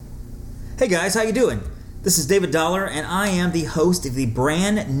Hey guys, how you doing? This is David Dollar, and I am the host of the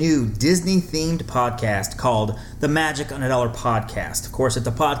brand new Disney-themed podcast called the Magic on a Dollar Podcast. Of course, it's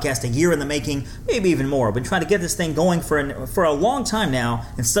a podcast a year in the making, maybe even more. I've been trying to get this thing going for a long time now,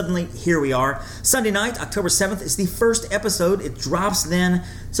 and suddenly here we are. Sunday night, October 7th, is the first episode. It drops then,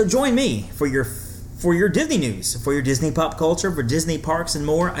 so join me for your Disney news, for your Disney pop culture, for Disney parks and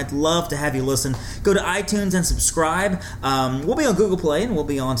more. I'd love to have you listen. Go to iTunes and subscribe. We'll be on Google Play and we'll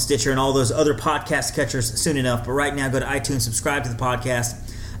be on Stitcher and all those other podcast catchers soon enough. But right now, go to iTunes, subscribe to the podcast.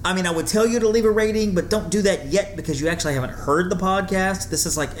 I mean, I would tell you to leave a rating, but don't do that yet because you actually haven't heard the podcast. This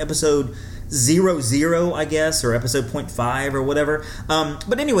is like episode 00, I guess, or episode 0.5 or whatever.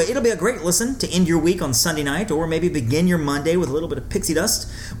 But anyway, it'll be a great listen to end your week on Sunday night, or maybe begin your Monday with a little bit of pixie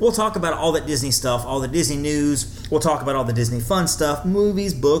dust. We'll talk about all that Disney stuff, all the Disney news. We'll talk about all the Disney fun stuff,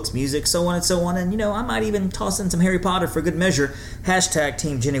 movies, books, music, so on and so on. And, I might even toss in some Harry Potter for good measure. #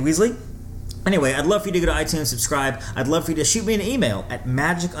 Team Jenny Weasley. Anyway, I'd love for you to go to iTunes, subscribe. I'd love for you to shoot me an email at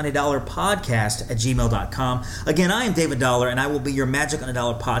magiconadollarpodcast@gmail.com. Again, I am David Dollar, and I will be your Magic on a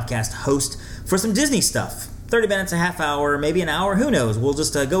Dollar podcast host for some Disney stuff. 30 minutes, a half hour, maybe an hour, who knows? We'll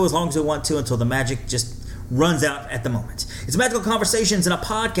just go as long as we want to until the magic just runs out at the moment. It's magical conversations in a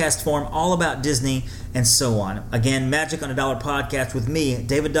podcast form all about Disney and so on. Again, Magic on a Dollar podcast with me,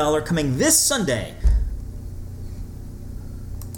 David Dollar, coming this Sunday